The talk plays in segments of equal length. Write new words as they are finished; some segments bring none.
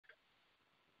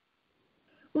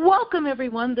Welcome,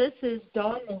 everyone. This is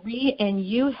Dawn Maree, and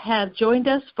you have joined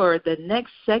us for the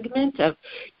next segment of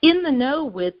In the Know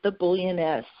with the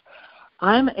Bullioness.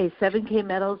 I'm a 7K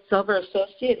Metals Silver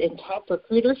Associate and top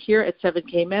recruiter here at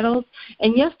 7K Metals,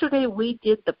 and yesterday we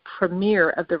did the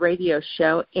premiere of the radio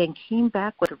show and came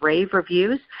back with rave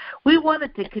reviews. We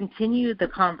wanted to continue the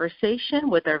conversation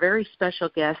with our very special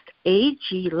guest,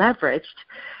 AG Leveraged.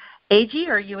 AG,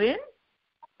 are you in?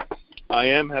 I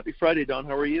am. Happy Friday, Dawn.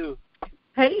 How are you?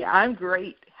 Hey, I'm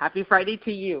great. Happy Friday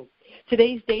to you.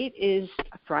 Today's date is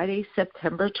Friday,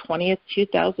 September 20th,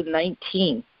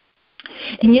 2019.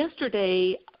 And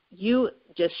yesterday, you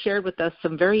just shared with us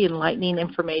some very enlightening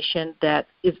information that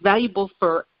is valuable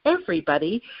for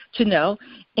everybody to know.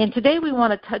 And today we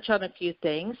want to touch on a few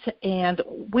things. And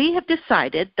we have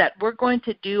decided that we're going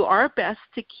to do our best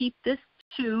to keep this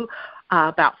to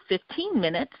about 15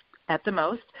 minutes at the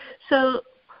most. So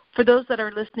for those that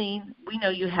are listening, we know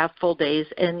you have full days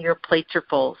and your plates are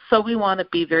full. So we want to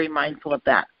be very mindful of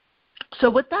that. So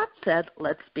with that said,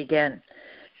 let's begin.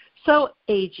 So,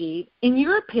 AG, in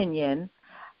your opinion,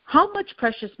 how much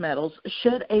precious metals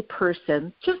should a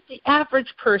person, just the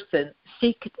average person,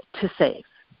 seek to save?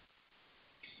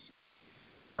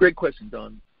 Great question,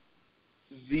 Dawn.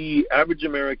 The average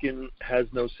American has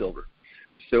no silver.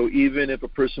 So even if a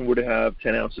person were to have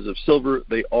 10 ounces of silver,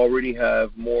 they already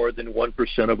have more than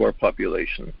 1% of our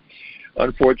population.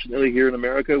 Unfortunately, here in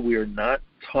America, we are not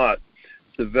taught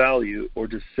to value or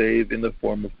to save in the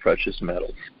form of precious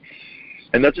metals.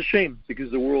 And that's a shame because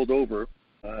the world over,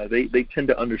 they tend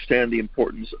to understand the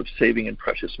importance of saving in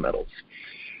precious metals.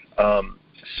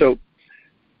 So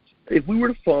if we were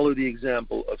to follow the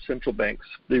example of central banks,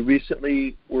 they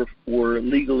recently were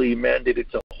legally mandated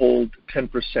to hold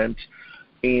 10%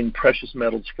 in precious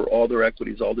metals for all their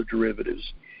equities, all their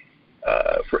derivatives.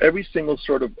 For every single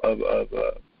sort of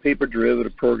paper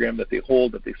derivative program that they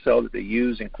hold, that they sell, that they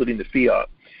use, including the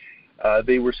fiat,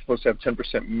 they were supposed to have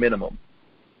 10% minimum.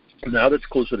 Now that's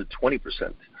closer to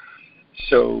 20%.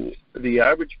 So the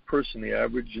average person, the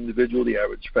average individual, the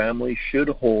average family should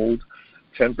hold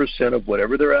 10% of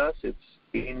whatever their assets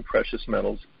in precious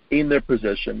metals in their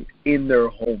possession, in their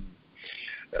home.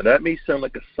 Now that may sound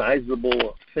like a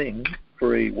sizable thing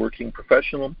for a working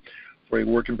professional, for a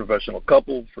working professional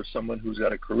couple, for someone who's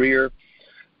got a career,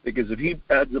 because if he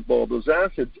adds up all those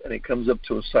assets and it comes up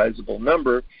to a sizable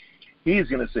number, he's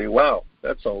going to say, wow,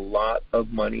 that's a lot of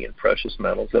money in precious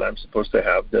metals that I'm supposed to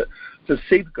have to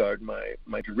safeguard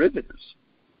my derivatives.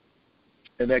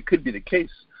 And that could be the case.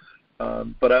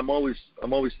 But I'm always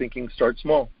thinking start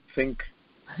small. Think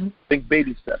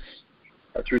baby steps.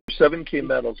 Through 7K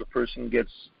Metals, a person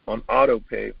gets on auto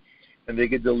pay and they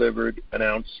get delivered an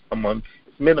ounce a month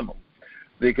minimum.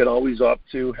 They could always opt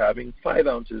to having 5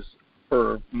 ounces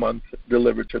per month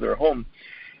delivered to their home.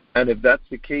 And if that's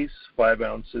the case, 5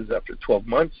 ounces after 12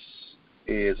 months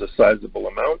is a sizable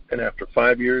amount, and after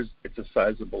 5 years, it's a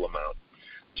sizable amount.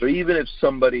 So even if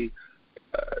somebody,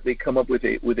 they come up with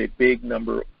a big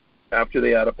number after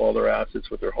they add up all their assets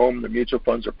with their home, their mutual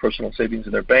funds, or personal savings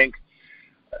in their bank,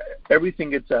 everything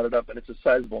gets added up, and it's a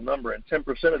sizable number, and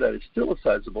 10% of that is still a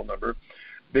sizable number.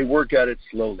 They work at it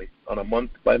slowly on a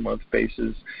month-by-month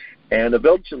basis, and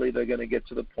eventually they're going to get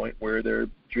to the point where their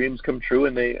dreams come true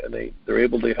and they're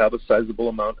able to have a sizable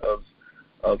amount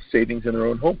of savings in their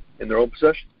own home, in their own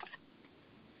possession.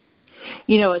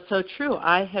 You know, it's so true.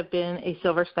 I have been a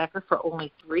silver stacker for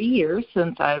only 3 years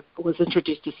since I was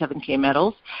introduced to 7K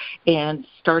Metals and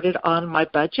started on my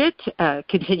budget,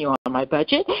 continue on my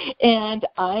budget, and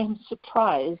I'm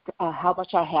surprised how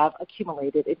much I have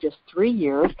accumulated in just 3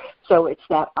 years. So it's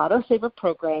that auto-saver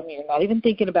program. You're not even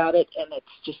thinking about it, and it's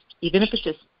just, even if it's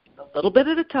just a little bit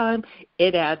at a time,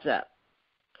 it adds up.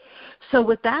 So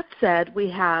with that said, we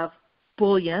have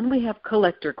bullion, we have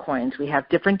collector coins, we have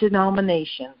different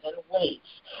denominations and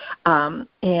weights,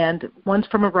 and ones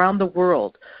from around the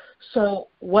world. So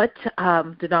what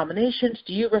denominations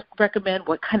do you recommend?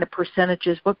 What kind of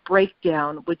percentages, what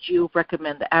breakdown would you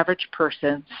recommend the average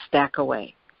person stack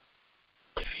away?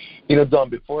 You know, Dawn,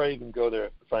 before I even go there,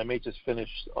 if I may just finish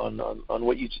on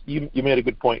what you made a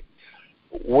good point.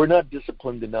 We're not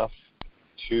disciplined enough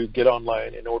to get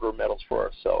online and order metals for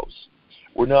ourselves.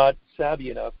 We're not savvy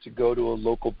enough to go to a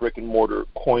local brick-and-mortar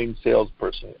coin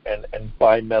salesperson and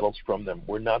buy metals from them.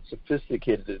 We're not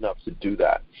sophisticated enough to do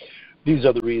that. These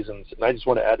are the reasons, and I just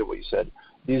want to add to what you said,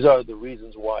 these are the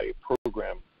reasons why a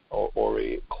program or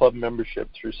a club membership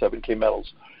through 7K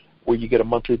Metals, where you get a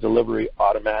monthly delivery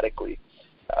automatically,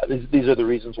 these are the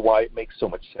reasons why it makes so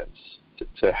much sense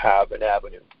to have an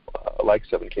avenue like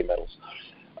 7K Metals.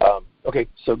 Okay,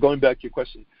 so going back to your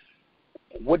question,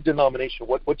 what denomination,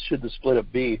 what should the split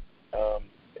up be?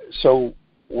 So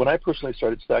when I personally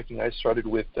started stacking, I started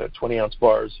with 20-ounce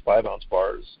bars, 5-ounce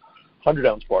bars,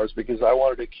 100-ounce bars, because I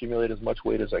wanted to accumulate as much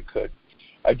weight as I could.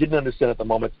 I didn't understand at the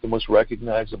moment that the most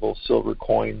recognizable silver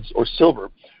coins, or silver,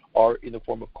 are in the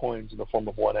form of coins, in the form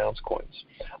of 1-ounce coins.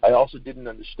 I also didn't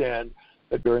understand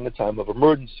that during a time of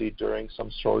emergency, during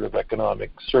some sort of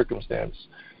economic circumstance,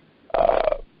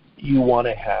 you want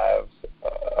to have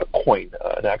a coin,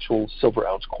 an actual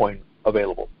silver-ounce coin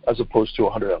available, as opposed to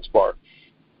a 100-ounce bar.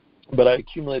 But I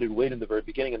accumulated weight in the very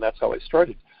beginning, and that's how I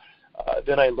started.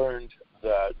 Then I learned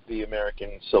that the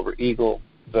American silver eagle,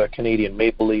 the Canadian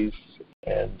maple leaf,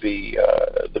 and the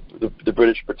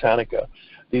British Britannica,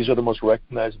 these are the most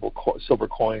recognizable silver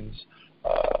coins,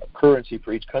 currency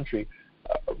for each country,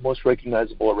 most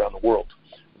recognizable around the world.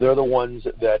 They're the ones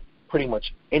that pretty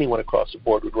much anyone across the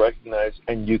board would recognize,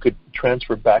 and you could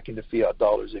transfer back into fiat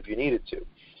dollars if you needed to.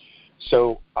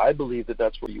 So I believe that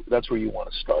that's where you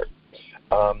want to start.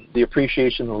 The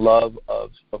appreciation and love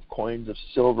of coins, of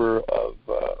silver, of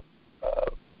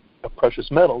precious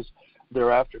metals,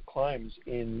 thereafter climbs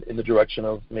in the direction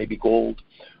of maybe gold,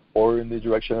 or in the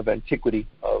direction of antiquity,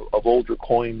 of older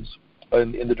coins,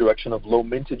 in the direction of low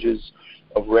mintages,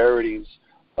 of rarities,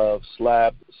 of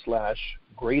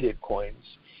slab/graded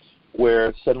coins,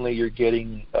 where suddenly you're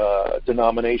getting a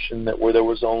denomination where there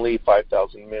was only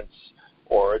 5,000 mints,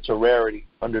 or it's a rarity,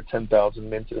 under 10,000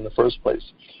 minted in the first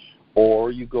place.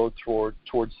 Or you go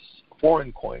towards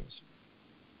foreign coins.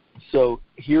 So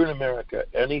here in America,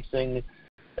 anything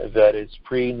that is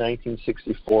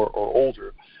pre-1964 or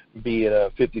older, be it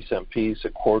a 50-cent piece, a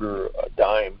quarter, a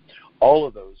dime, all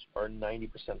of those are 90%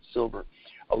 silver.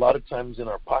 A lot of times in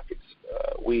our pockets,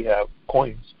 we have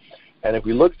coins. And if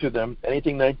we look through them,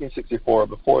 anything 1964 or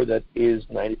before that is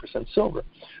 90% silver.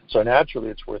 So naturally,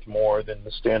 it's worth more than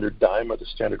the standard dime or the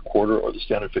standard quarter or the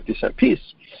standard 50-cent piece.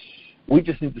 We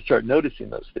just need to start noticing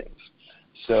those things.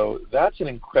 So that's an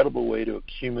incredible way to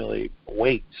accumulate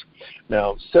weight.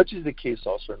 Now, such is the case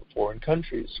also in foreign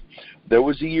countries. There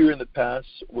was a year in the past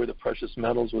where the precious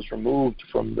metals was removed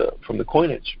from the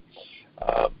coinage.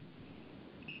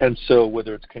 And so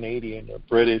whether it's Canadian or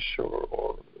British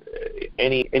or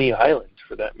any island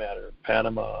for that matter,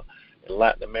 Panama, in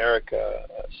Latin America,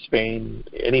 Spain,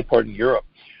 any part of Europe,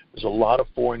 there's a lot of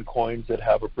foreign coins that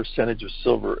have a percentage of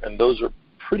silver, and those are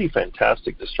pretty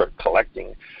fantastic to start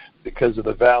collecting because of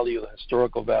the value, the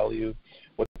historical value,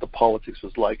 what the politics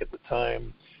was like at the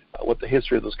time, what the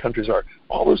history of those countries are.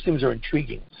 All those things are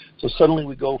intriguing. So suddenly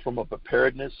we go from a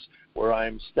preparedness where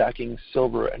I'm stacking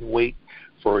silver and weight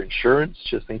for insurance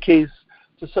just in case,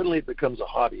 to suddenly it becomes a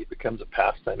hobby, it becomes a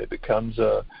pastime, it becomes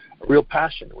a real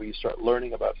passion where you start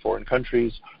learning about foreign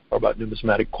countries or about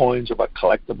numismatic coins or about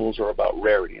collectibles or about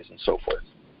rarities and so forth.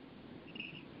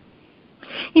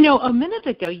 You know, a minute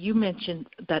ago you mentioned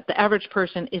that the average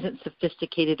person isn't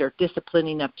sophisticated or disciplined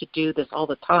enough to do this all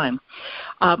the time.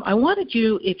 I wanted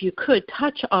you, if you could,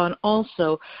 touch on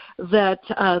also that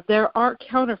there are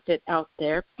counterfeit out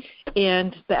there,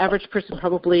 and the average person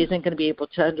probably isn't going to be able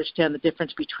to understand the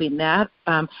difference between that.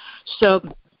 So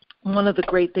one of the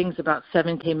great things about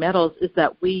 7K Metals is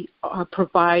that we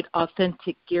provide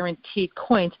authentic, guaranteed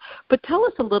coins. But tell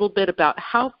us a little bit about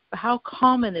how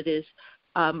common it is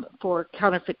for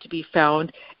counterfeit to be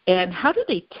found, and how do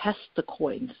they test the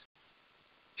coins?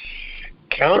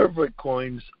 Counterfeit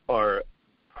coins are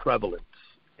prevalent,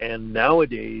 and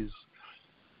nowadays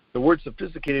the word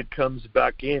sophisticated comes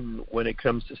back in when it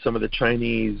comes to some of the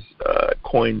Chinese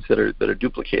coins that are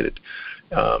duplicated.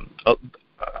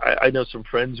 I know some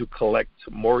friends who collect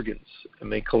Morgans,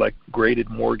 and they collect graded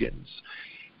Morgans.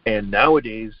 And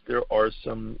nowadays, there are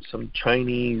some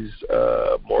Chinese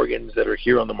Morgans that are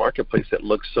here on the marketplace that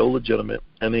look so legitimate,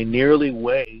 and they nearly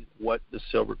weigh what the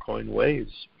silver coin weighs.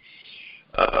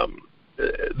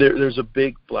 There's a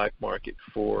big black market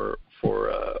for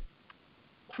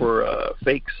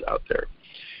fakes out there,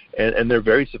 and they're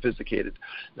very sophisticated.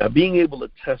 Now, being able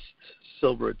to test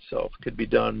silver itself could be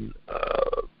done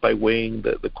by weighing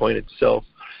the coin itself.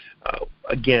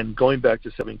 Again, going back to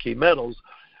 7K Metals,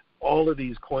 all of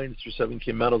these coins through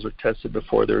 7K Metals are tested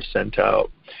before they're sent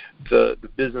out. The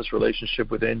business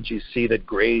relationship with NGC that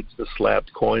grades the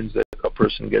slabbed coins that a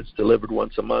person gets delivered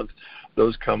once a month,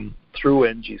 those come through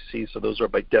NGC, so those are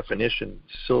by definition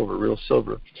silver, real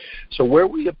silver. So where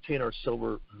we obtain our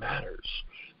silver matters,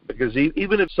 because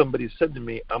even if somebody said to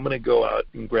me, I'm going to go out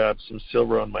and grab some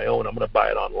silver on my own, I'm going to buy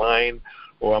it online,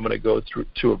 or I'm going to go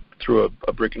through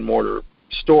a brick and mortar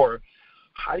store,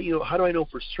 how do I know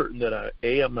for certain that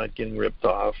I'm not getting ripped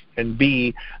off, and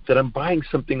B, that I'm buying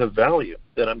something of value,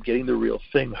 that I'm getting the real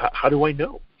thing? How do I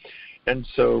know? And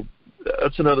so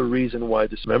that's another reason why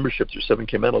this membership through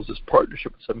 7K Metals, this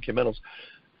partnership with 7K Metals,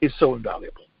 is so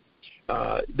invaluable.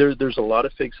 There's a lot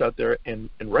of fakes out there, and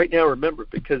right now, remember,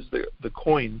 because the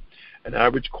coin, an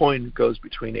average coin goes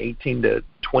between $18 to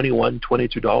 $21,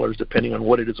 $22, depending on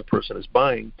what it is a person is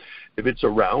buying. If it's a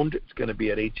round, it's going to be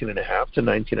at $18.50 to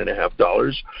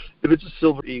 $19.50. If it's a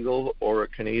Silver Eagle or a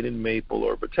Canadian Maple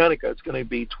or Britannica, it's going to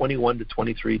be $21 to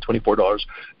 $23, $24,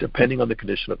 depending on the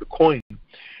condition of the coin.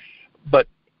 But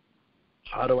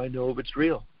how do I know if it's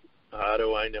real? How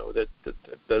do I know that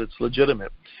it's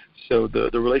legitimate? So the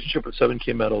relationship with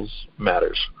 7K Metals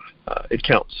matters. It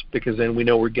counts, because then we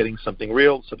know we're getting something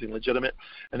real, something legitimate,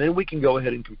 and then we can go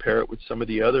ahead and compare it with some of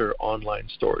the other online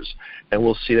stores, and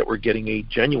we'll see that we're getting a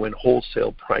genuine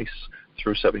wholesale price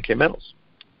through 7K Metals.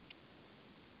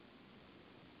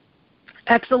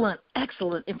 Excellent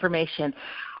information.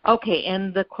 Okay,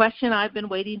 and the question I've been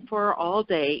waiting for all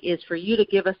day is for you to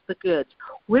give us the goods.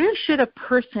 Where should a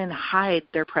person hide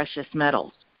their precious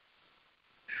metals?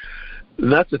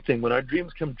 And that's the thing. When our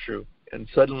dreams come true, and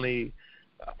suddenly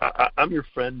I'm your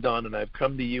friend, Don, and I've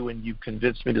come to you and you've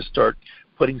convinced me to start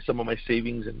putting some of my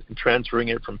savings and transferring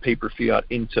it from paper fiat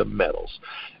into metals.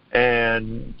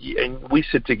 And we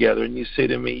sit together and you say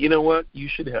to me, you know what, you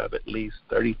should have at least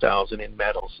 $30,000 in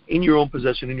metals in your own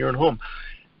possession, in your own home.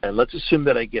 And let's assume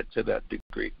that I get to that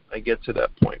degree. I get to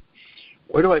that point.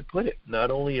 Where do I put it?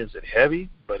 Not only is it heavy,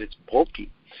 but it's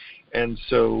bulky. And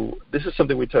so this is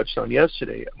something we touched on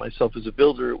yesterday. Myself as a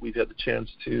builder, we've had the chance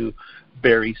to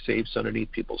bury safes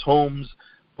underneath people's homes,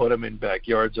 put them in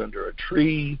backyards under a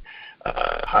tree,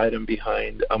 hide them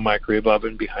behind a microwave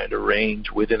oven, behind a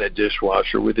range, within a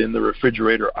dishwasher, within the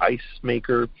refrigerator ice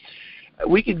maker.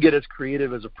 We can get as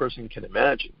creative as a person can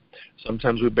imagine.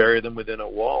 Sometimes we bury them within a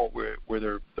wall where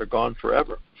they're gone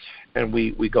forever. And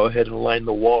we go ahead and line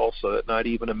the wall so that not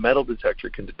even a metal detector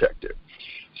can detect it.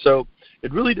 So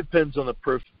it really depends on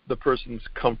the person's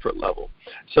comfort level.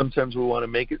 Sometimes we want to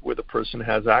make it where the person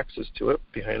has access to it,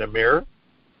 behind a mirror.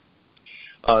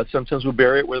 Sometimes we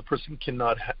bury it where the person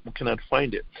cannot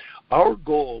find it. Our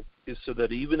goal is so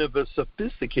that even if a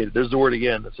sophisticated, there's the word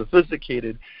again, a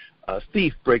sophisticated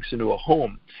thief breaks into a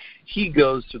home, he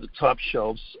goes to the top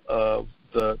shelves of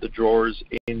the drawers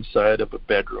inside of a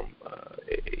bedroom.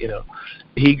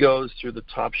 He goes through the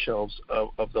top shelves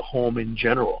of the home in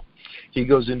general. He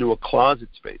goes into a closet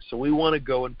space. So we want to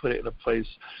go and put it in a place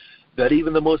that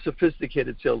even the most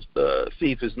sophisticated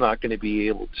thief is not going to be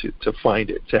able to find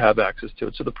it, to have access to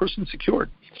it. So the person's secured.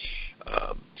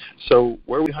 So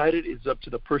where we hide it is up to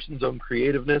the person's own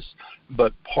creativeness,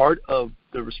 but part of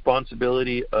the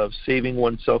responsibility of saving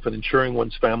oneself and ensuring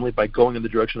one's family by going in the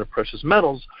direction of precious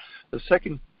metals, the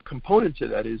second component to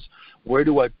that is, where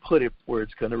do I put it where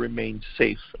it's going to remain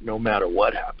safe no matter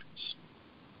what happens?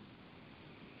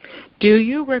 Do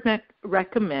you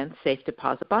recommend safe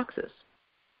deposit boxes?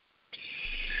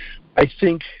 I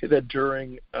think that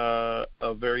during a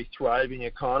very thriving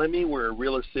economy where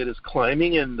real estate is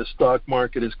climbing and the stock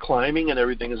market is climbing and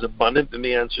everything is abundant, then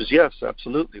the answer is yes,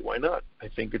 absolutely. Why not? I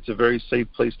think it's a very safe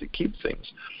place to keep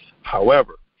things.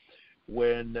 However,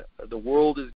 when the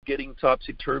world is getting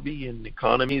topsy-turvy and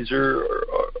economies are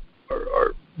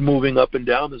moving up and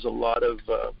down, there's a lot of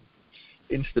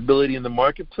instability in the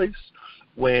marketplace.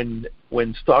 When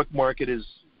stock market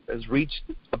has reached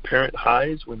apparent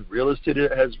highs, when real estate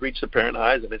has reached apparent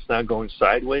highs and it's now going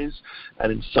sideways,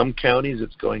 and in some counties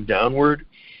it's going downward,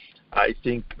 I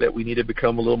think that we need to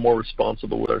become a little more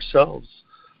responsible with ourselves.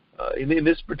 In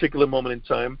this particular moment in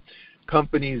time,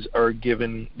 companies are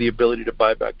given the ability to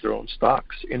buy back their own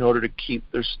stocks in order to keep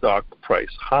their stock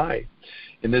price high.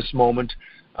 In this moment,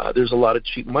 there's a lot of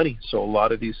cheap money, so a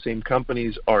lot of these same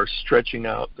companies are stretching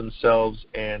out themselves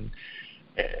and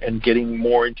getting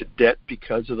more into debt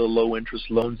because of the low interest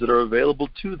loans that are available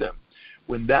to them.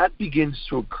 When that begins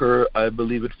to occur, I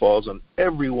believe it falls on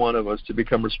every one of us to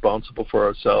become responsible for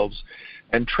ourselves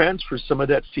and transfer some of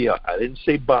that fiat. I didn't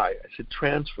say buy, I said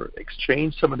transfer,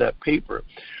 exchange some of that paper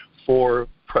for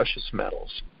precious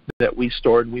metals that we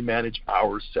store and we manage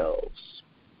ourselves.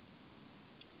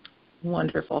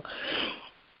 Wonderful.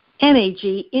 NAG,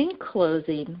 in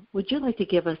closing, would you like to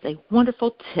give us a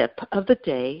wonderful tip of the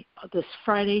day this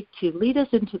Friday to lead us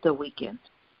into the weekend?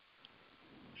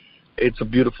 It's a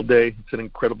beautiful day. It's an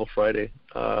incredible Friday.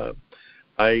 I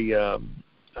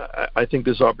think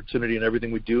there's opportunity in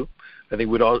everything we do. I think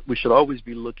we should always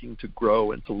be looking to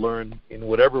grow and to learn in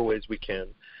whatever ways we can.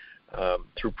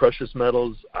 Through precious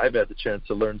metals, I've had the chance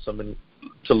to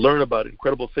learn about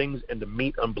incredible things and to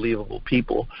meet unbelievable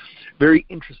people, very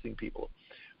interesting people.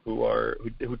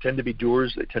 Who tend to be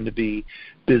doers, they tend to be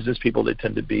business people, they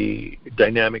tend to be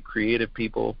dynamic, creative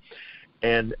people.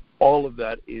 And all of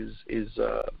that is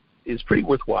pretty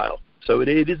worthwhile. So it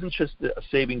isn't just a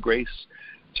saving grace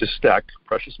to stack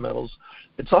precious metals.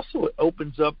 It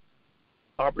opens up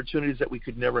opportunities that we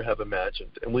could never have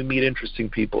imagined, and we meet interesting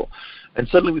people, and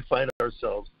suddenly we find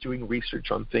ourselves doing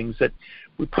research on things that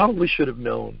we probably should have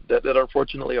known, that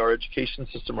unfortunately our education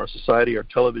system, our society, our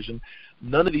television,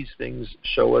 none of these things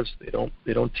show us. They don't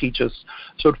teach us.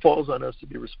 So it falls on us to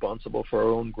be responsible for our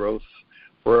own growth,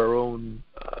 for our own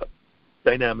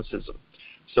dynamicism.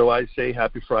 So I say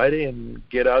happy Friday, and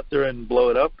get out there and blow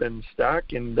it up and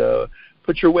stack and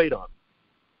put your weight on.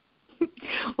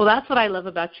 Well, that's what I love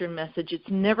about your message. It's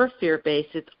never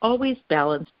fear-based. It's always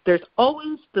balanced. There's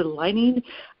always the lining,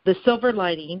 the silver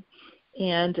lining,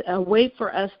 and a way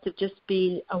for us to just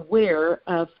be aware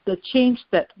of the change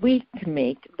that we can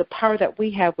make, the power that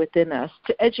we have within us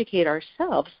to educate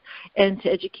ourselves and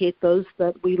to educate those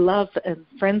that we love and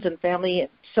friends and family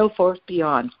and so forth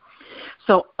beyond.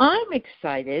 So I'm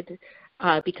excited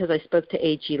because I spoke to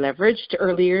AG Leveraged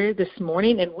earlier this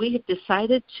morning, and we have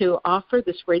decided to offer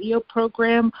this radio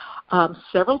program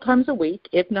several times a week,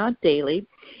 if not daily.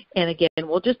 And again,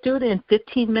 we'll just do it in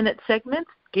 15-minute segments,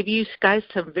 give you guys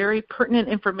some very pertinent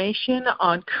information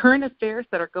on current affairs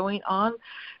that are going on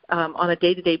a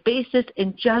day-to-day basis,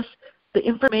 and just the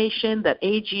information that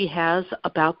AG has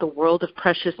about the world of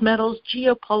precious metals,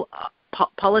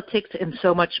 geopolitics, and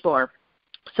so much more.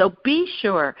 So be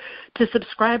sure to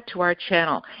subscribe to our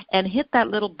channel and hit that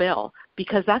little bell,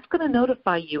 because that's going to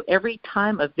notify you every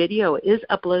time a video is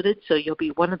uploaded, so you'll be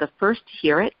one of the first to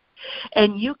hear it.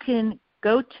 And you can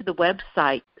go to the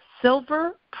website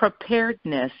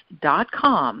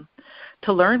silverpreparedness.com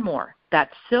to learn more.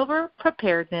 That's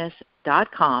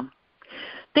silverpreparedness.com.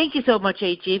 Thank you so much,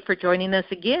 AG, for joining us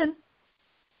again.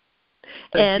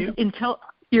 Thank you.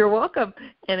 You're welcome.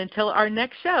 And until our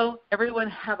next show, everyone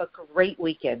have a great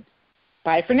weekend.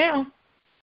 Bye for now.